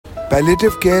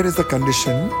Palliative care is a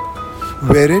condition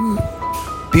wherein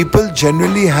people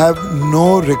generally have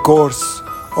no recourse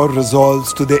or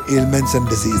resolves to their ailments and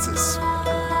diseases.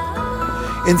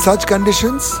 In such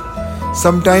conditions,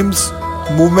 sometimes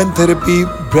movement therapy,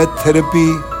 breath therapy,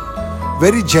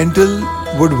 very gentle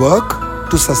would work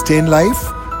to sustain life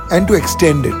and to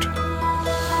extend it.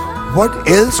 What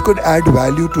else could add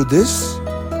value to this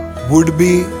would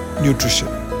be nutrition.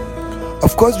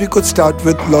 Of course, we could start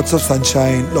with lots of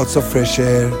sunshine, lots of fresh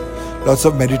air, lots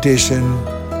of meditation,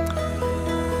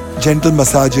 gentle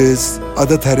massages,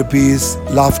 other therapies,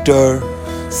 laughter,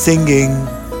 singing.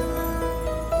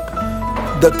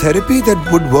 The therapy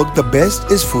that would work the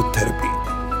best is food therapy.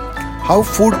 How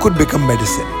food could become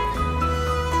medicine.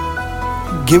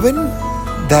 Given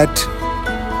that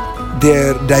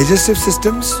their digestive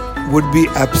systems would be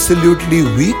absolutely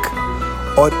weak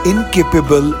or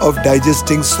incapable of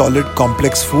digesting solid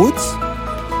complex foods,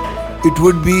 it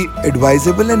would be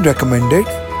advisable and recommended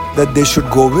that they should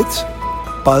go with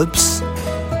pulps,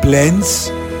 blends,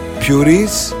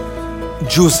 purees,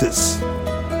 juices.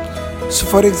 So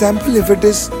for example, if it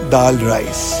is dal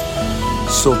rice,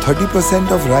 so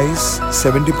 30% of rice,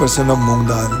 70% of moong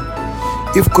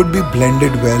dal, if could be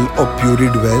blended well or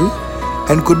pureed well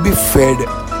and could be fed,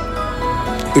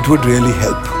 it would really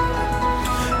help.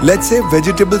 Let's say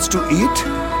vegetables to eat,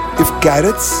 if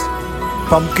carrots,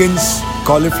 pumpkins,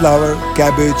 cauliflower,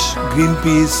 cabbage, green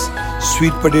peas,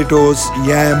 sweet potatoes,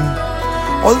 yam,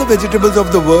 all the vegetables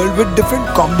of the world with different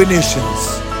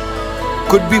combinations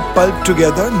could be pulped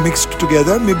together, mixed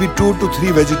together, maybe 2 to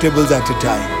 3 vegetables at a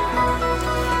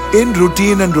time. In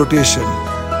routine and rotation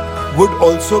would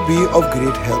also be of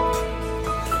great help.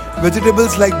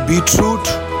 Vegetables like beetroot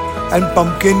and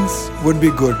pumpkins would be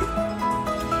good.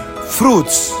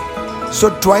 Fruits. So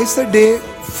twice a day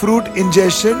fruit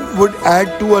ingestion would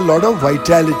add to a lot of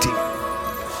vitality.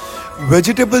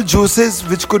 Vegetable juices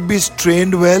which could be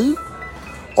strained well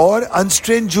or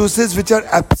unstrained juices which are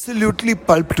absolutely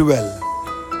pulped well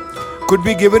could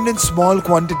be given in small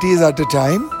quantities at a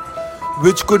time,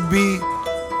 which could be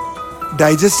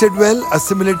digested well,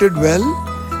 assimilated well,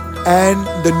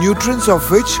 and the nutrients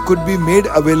of which could be made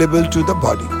available to the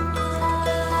body.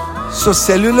 So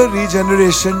cellular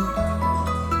regeneration,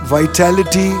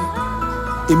 vitality,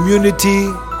 immunity,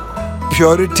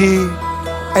 purity,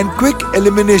 and quick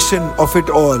elimination of it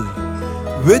all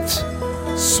with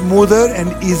smoother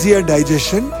and easier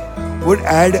digestion would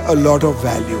add a lot of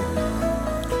value.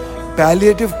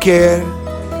 Palliative care,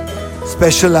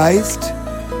 specialized,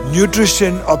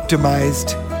 nutrition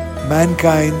optimized,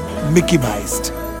 mankind Mickeymized.